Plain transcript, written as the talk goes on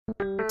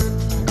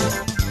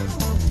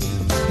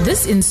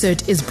This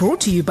insert is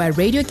brought to you by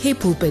Radio K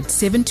Pulpit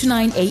 7 to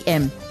 9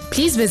 a.m.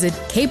 Please visit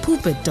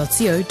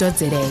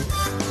kpulpit.co.za.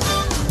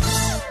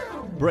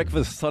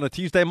 Breakfast on a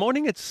Tuesday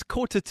morning. It's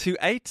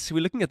 7:45.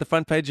 We're looking at the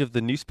front page of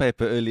the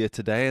newspaper earlier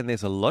today, and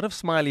there's a lot of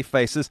smiley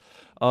faces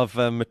of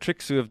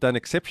matrics who have done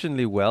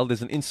exceptionally well.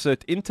 There's an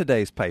insert in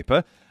today's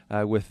paper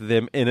with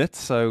them in it,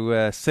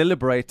 so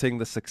celebrating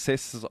the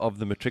successes of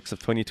the matrics of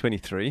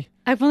 2023.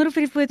 Ek wonder of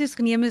die foto's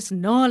geneem is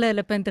na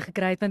hulle punte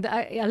gekry het, want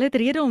hulle het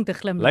rede om te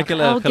glimlag. Lyk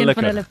hulle Elkeen gelukkig.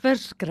 van hulle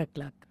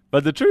verskriklik.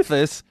 But the truth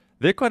is,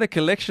 they're quite a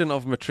collection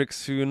of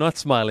matrics who are not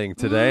smiling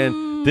today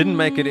and didn't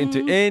make it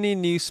into any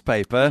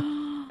newspaper,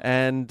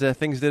 and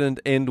things didn't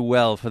end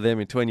well for them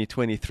in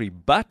 2023.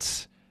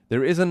 But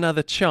there is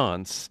another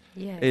chance.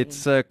 Yay.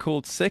 It's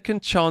called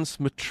Second Chance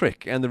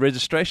Matric, and the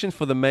registration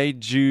for the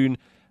May-June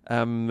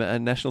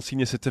National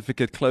Senior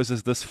Certificate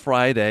closes this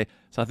Friday.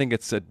 So I think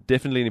it's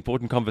definitely an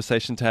important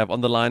conversation to have.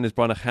 On the line is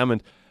Bronach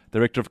Hammond,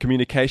 Director of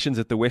Communications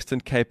at the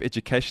Western Cape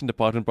Education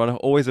Department. Bronach,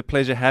 always a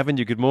pleasure having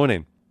you. Good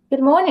morning.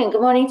 Good morning.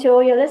 Good morning to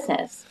all your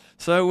listeners.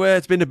 So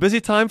it's been a busy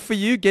time for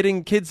you,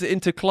 getting kids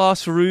into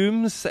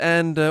classrooms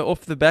and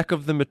off the back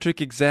of the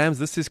matric exams.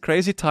 This is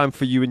crazy time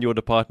for you and your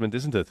department,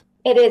 isn't it?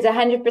 It is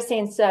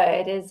 100% so.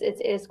 It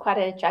is quite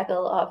a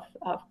juggle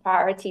of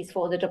priorities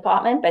for the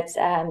department. But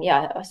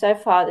so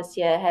far this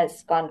year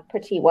has gone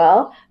pretty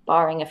well,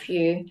 barring a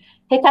few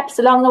hiccups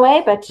along the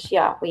way. But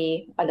yeah,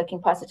 we are looking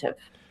positive.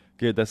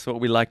 Good. That's what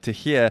we like to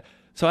hear.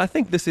 So I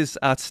think this is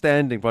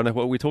outstanding, Bronagh,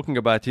 what we're talking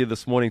about here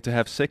this morning, to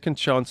have Second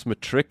Chance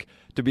Matric,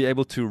 to be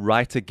able to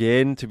write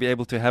again, to be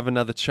able to have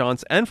another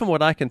chance. And from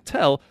what I can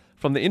tell,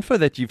 from the info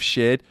that you've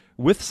shared,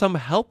 with some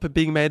help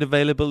being made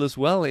available as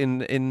well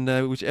in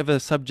whichever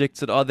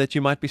subjects it are that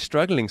you might be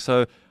struggling.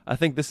 So I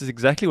think this is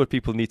exactly what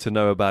people need to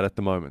know about at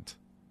the moment.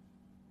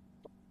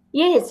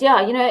 Yes,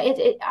 yeah,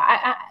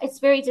 it's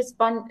very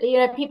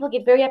people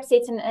get very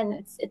upset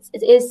and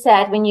it is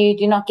sad when you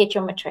do not get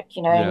your matric,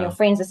 and your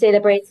friends are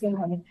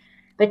celebrating.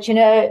 But,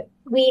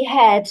 we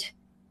had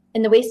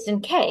in the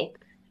Western Cape,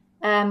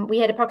 we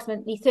had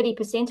approximately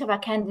 30% of our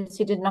candidates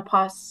who did not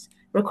pass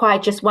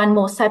required just one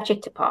more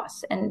subject to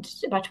pass, and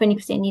about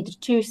 20% needed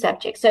two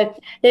subjects. So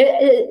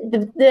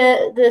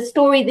the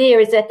story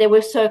there is that they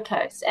were so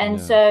close. And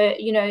so,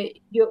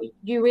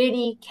 you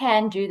really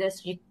can do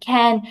this. You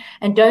can,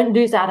 and don't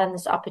lose out on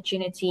this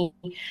opportunity.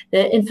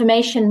 The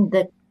information,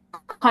 the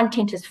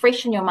content is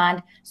fresh in your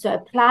mind, so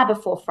apply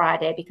before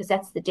Friday because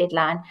that's the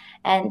deadline,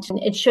 and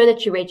ensure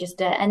that you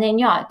register. And then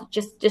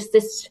just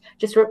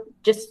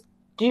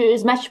do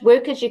as much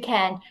work as you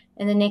can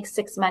in the next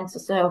 6 months or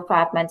so, or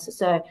 5 months or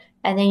so,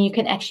 and then you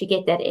can actually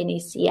get that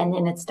NEC, and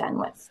then it's done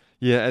with.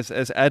 Yeah,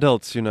 as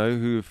adults,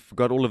 who've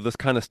got all of this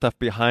kind of stuff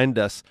behind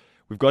us,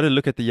 we've got to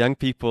look at the young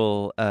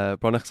people,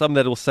 Bronagh, some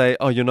that will say,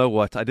 oh, you know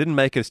what, I didn't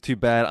make it, it's too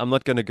bad, I'm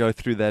not going to go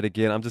through that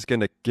again, I'm just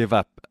going to give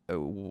up.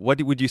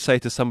 What would you say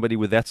to somebody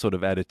with that sort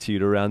of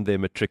attitude around their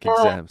matric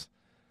exams?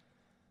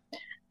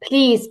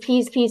 Please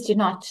do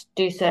not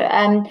do so.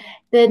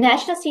 The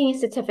National Senior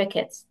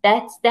Certificates,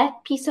 that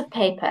piece of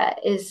paper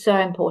is so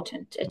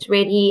important.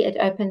 It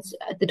opens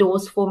the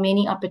doors for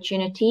many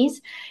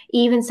opportunities.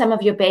 Even some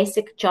of your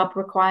basic job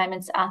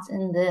requirements out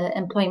in the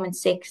employment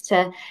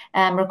sector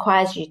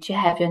requires you to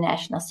have your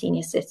National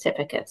Senior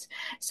Certificates.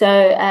 So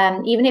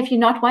even if you're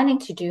not wanting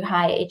to do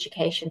higher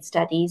education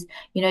studies,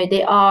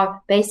 there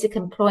are basic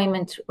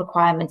employment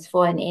requirements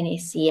for an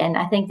NSC. And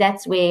I think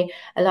that's where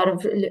a lot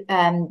of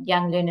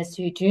young learners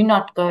who do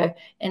not go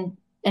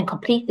and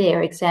complete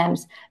their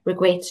exams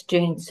regret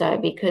doing so,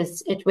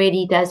 because it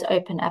really does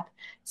open up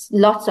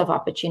lots of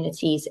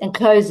opportunities and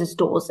closes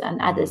doors on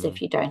others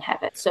if you don't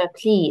have it. So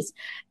please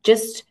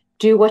just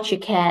do what you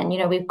can.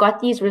 We've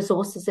got these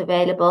resources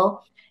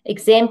available.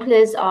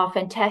 Exemplars are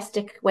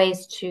fantastic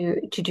ways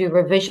to do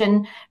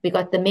revision. We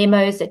got the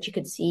memos that you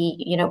can see,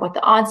 what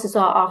the answers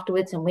are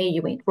afterwards and where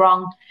you went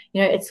wrong.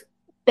 It's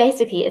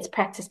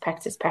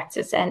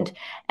practice. And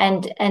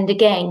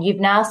again, you've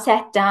now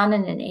sat down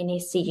in an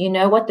NSC, you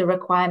know what the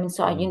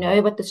requirements are, you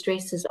know what the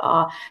stresses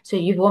are. So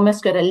you've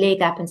almost got a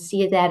leg up and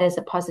see that as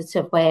a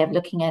positive way of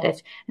looking at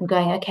it and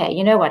going, okay,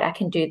 you know what, I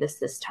can do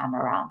this time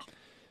around.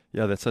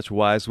 Yeah, that's such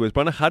wise words.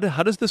 Bronagh,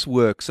 how does this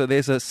work? So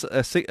there's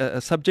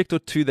a subject or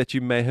two that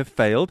you may have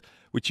failed,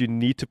 which you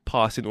need to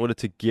pass in order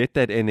to get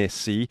that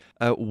NSC.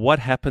 What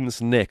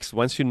happens next?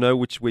 Once you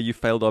know where you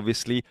failed,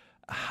 obviously,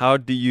 how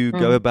do you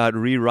go about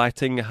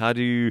rewriting? How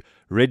do you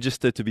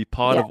register to be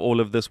part of all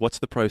of this? What's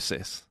the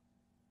process?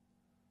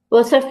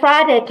 Well, so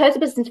Friday, close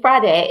of business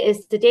Friday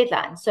is the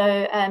deadline.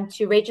 So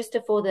to register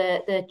for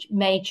the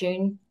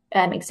May-June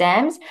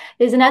exams.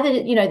 There's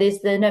there's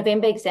the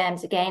November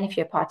exams again if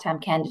you're a part-time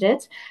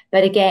candidate.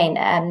 But again,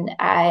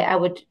 I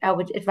would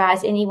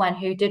advise anyone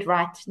who did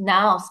write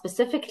now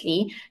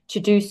specifically to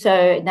do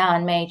so now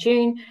in May,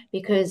 June,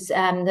 because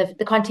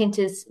the content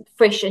is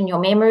fresh in your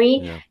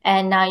memory,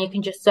 and now you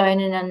can just zone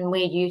in on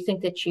where you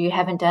think that you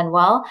haven't done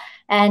well.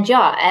 And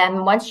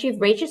once you've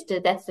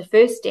registered, that's the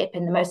first step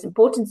and the most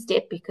important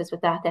step, because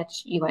without that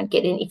you won't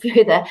get any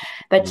further.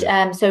 But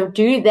so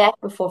do that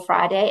before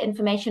Friday.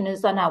 Information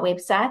is on our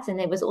website, and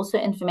there was also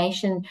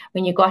information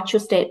when you got your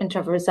statement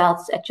of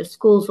results at your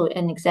schools or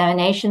in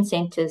examination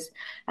centres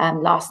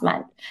last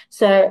month.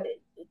 So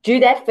do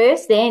that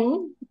first,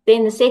 then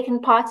the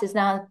second part is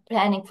now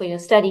planning for your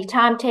study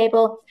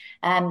timetable.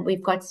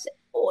 We've got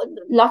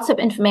lots of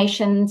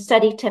information,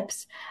 study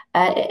tips,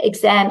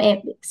 exam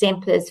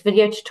exemplars,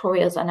 video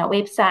tutorials on our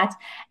website.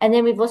 And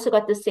then we've also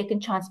got the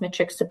Second Chance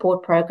Matric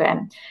support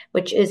program,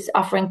 which is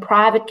offering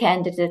private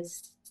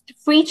candidates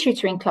free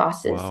tutoring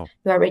classes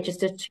who are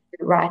registered to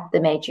write the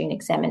May, June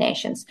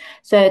examinations.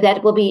 So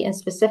that will be in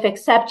specific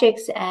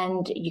subjects,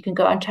 and you can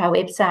go onto our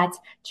website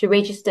to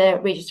register.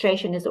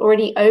 Registration is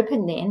already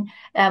open then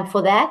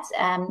for that.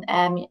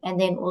 And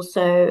then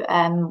also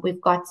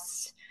we've got...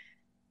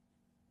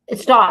 It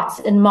starts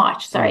in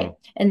March,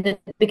 in the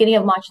beginning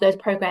of March, those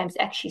programs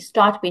actually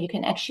start, where you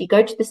can actually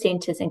go to the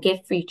centres and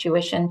get free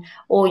tuition,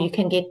 or you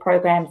can get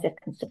programs that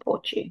can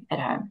support you at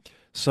home.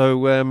 So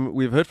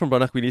we've heard from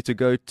Bronagh, we need to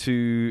go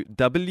to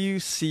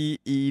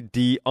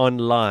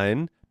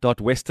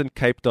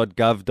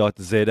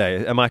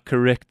wcedonline.westerncape.gov.za. Am I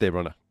correct there,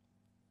 Bronagh?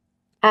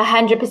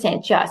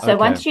 100%, yeah. So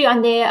once you're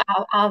on there,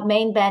 our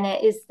main banner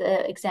is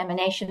the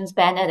examinations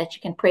banner that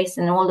you can press,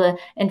 and all the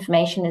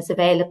information is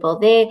available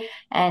there.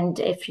 And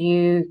if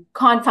you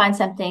can't find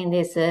something,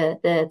 there's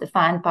the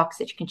find box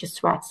that you can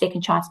just write Second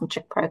Chance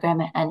Matric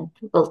program and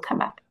it will come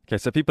up. Okay,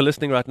 so people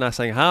listening right now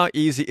saying, how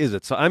easy is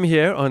it? So I'm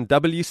here on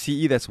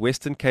WCE, that's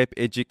Western Cape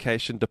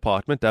Education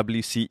Department,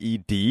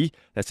 WCED,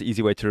 that's the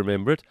easy way to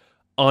remember it,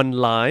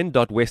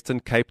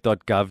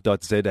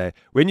 online.westerncape.gov.za.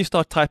 When you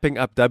start typing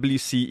up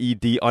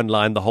WCED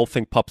online, the whole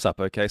thing pops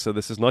up, okay? So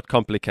this is not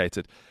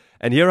complicated.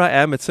 And here I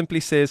am, it simply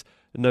says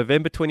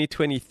November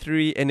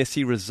 2023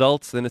 NSC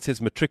results, then it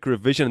says Matric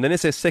revision, and then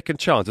it says Second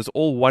Chance. It's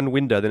all one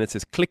window, then it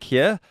says click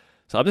here.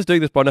 So I'm just doing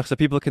this, Bronagh, so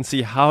people can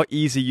see how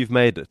easy you've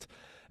made it.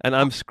 And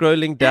I'm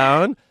scrolling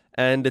down,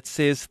 and it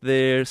says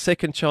their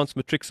Second Chance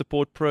Matric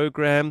Support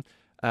Program,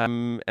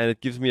 and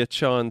it gives me a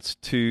chance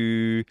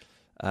to,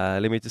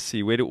 let me just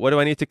see, what do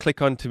I need to click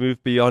on to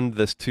move beyond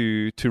this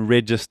to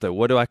register?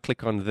 What do I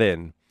click on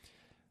then?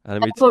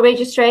 For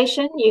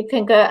registration, you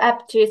can go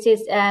up to, it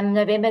says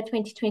November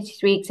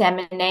 2023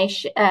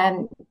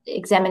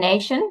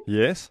 examination.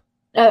 Yes.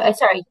 Oh,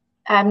 sorry.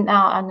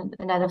 Now on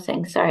another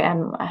thing. Sorry,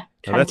 I'm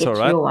trying to get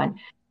to your one.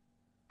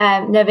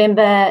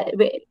 November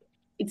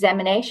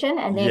examination,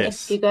 and then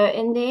if you go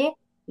in there,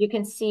 you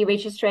can see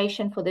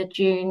registration for the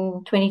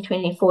June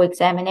 2024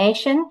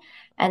 examination,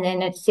 and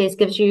then it says,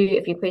 gives you,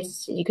 if you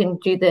press, you can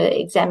do the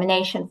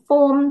examination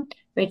form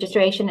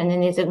registration, and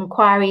then there's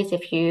inquiries.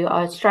 If you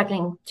are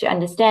struggling to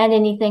understand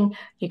anything,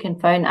 you can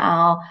phone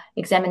our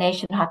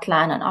examination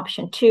hotline on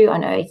option 2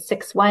 on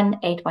 0861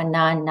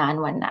 819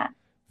 919.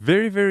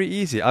 Very, very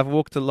easy. I've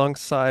walked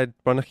alongside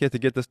Bronagh here to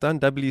get this done.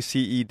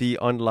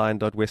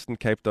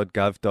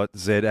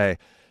 wcedonline.westerncape.gov.za.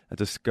 I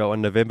just go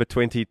on November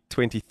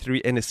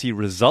 2023 NSC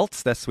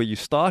results. That's where you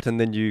start, and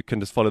then you can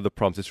just follow the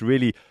prompts. It's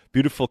really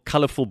beautiful,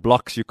 colorful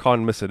blocks. You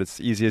can't miss it. It's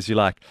easy as you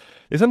like.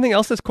 There's something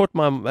else that's caught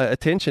my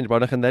attention,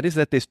 Bronagh, and that is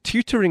that there's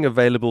tutoring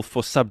available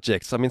for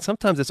subjects. I mean,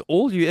 sometimes it's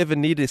all you ever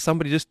need is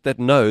somebody just that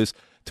knows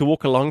to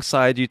walk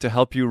alongside you to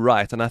help you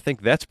write, and I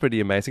think that's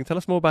pretty amazing. Tell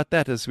us more about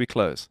that as we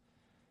close.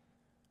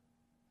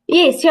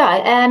 Yes,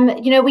 yeah.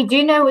 We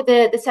do know with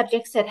the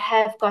subjects that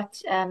have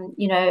got,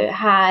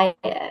 high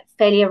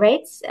failure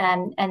rates,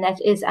 and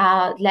that is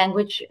our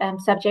language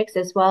subjects,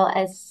 as well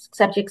as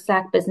subjects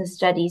like business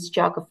studies,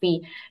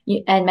 geography,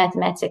 and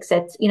mathematics,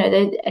 and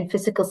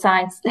physical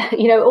science,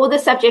 all the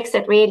subjects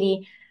that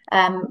really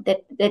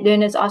that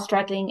learners are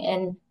struggling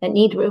in, that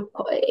need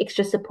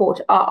extra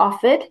support, are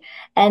offered.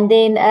 And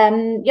then,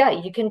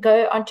 you can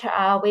go onto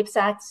our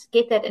websites,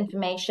 get that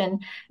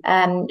information.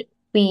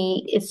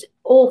 It's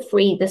all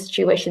free, this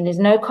tuition. There's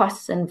no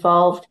costs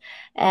involved.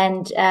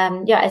 And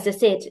as I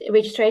said,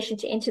 registration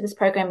to enter this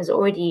program has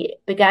already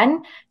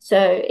begun.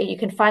 So you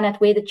can find out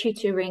where the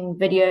tutoring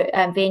video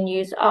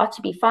venues are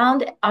to be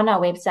found on our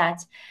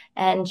website.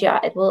 And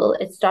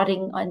it's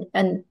starting on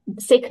the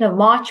 2nd of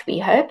March, we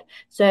hope.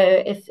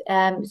 So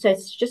so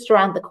it's just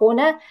around the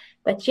corner.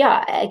 But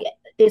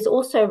there's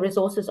also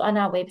resources on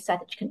our website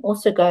that you can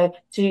also go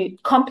to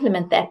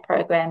complement that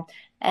program.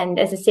 And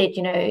as I said,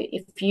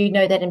 if you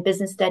know that in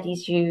business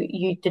studies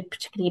you did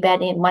particularly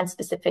badly in one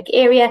specific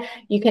area,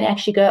 you can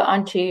actually go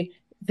onto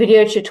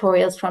video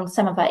tutorials from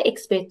some of our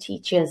expert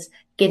teachers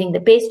getting the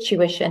best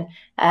tuition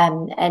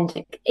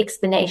and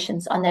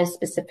explanations on those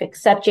specific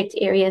subject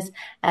areas,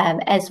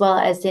 as well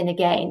as then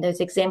again, those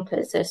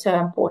exemplars are so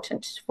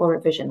important for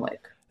revision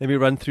work. Let me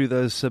run through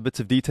those bits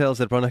of details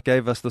that Bronagh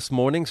gave us this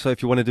morning. So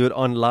if you want to do it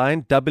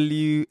online,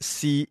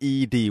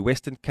 WCED,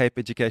 Western Cape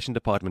Education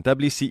Department,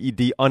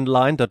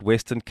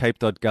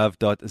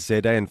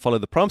 wcedonline.westerncape.gov.za, and follow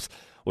the prompts,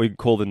 or you can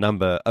call the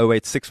number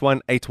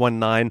 0861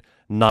 819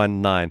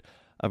 99.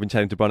 I've been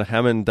chatting to Bronach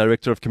Hammond,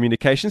 Director of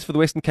Communications for the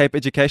Western Cape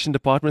Education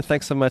Department.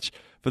 Thanks so much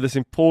for this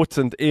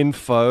important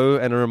info,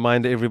 and a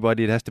reminder,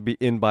 everybody, it has to be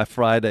in by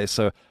Friday.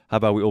 So how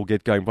about we all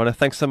get going? Bronach,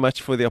 thanks so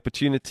much for the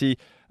opportunity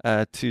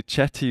to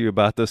chat to you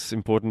about this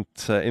important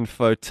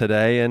info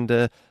today. And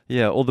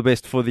all the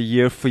best for the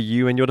year for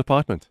you and your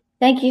department.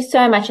 Thank you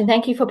so much, and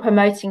thank you for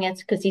promoting it,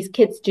 because these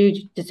kids do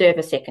deserve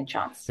a second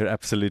chance. You're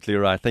absolutely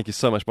right. Thank you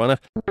so much, Bronagh.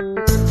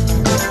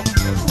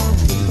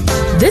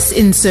 This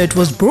insert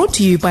was brought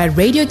to you by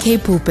Radio K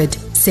Pulpit,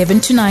 7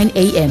 to 9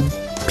 a.m.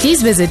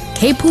 Please visit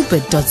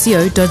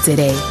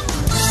kpulpit.co.za.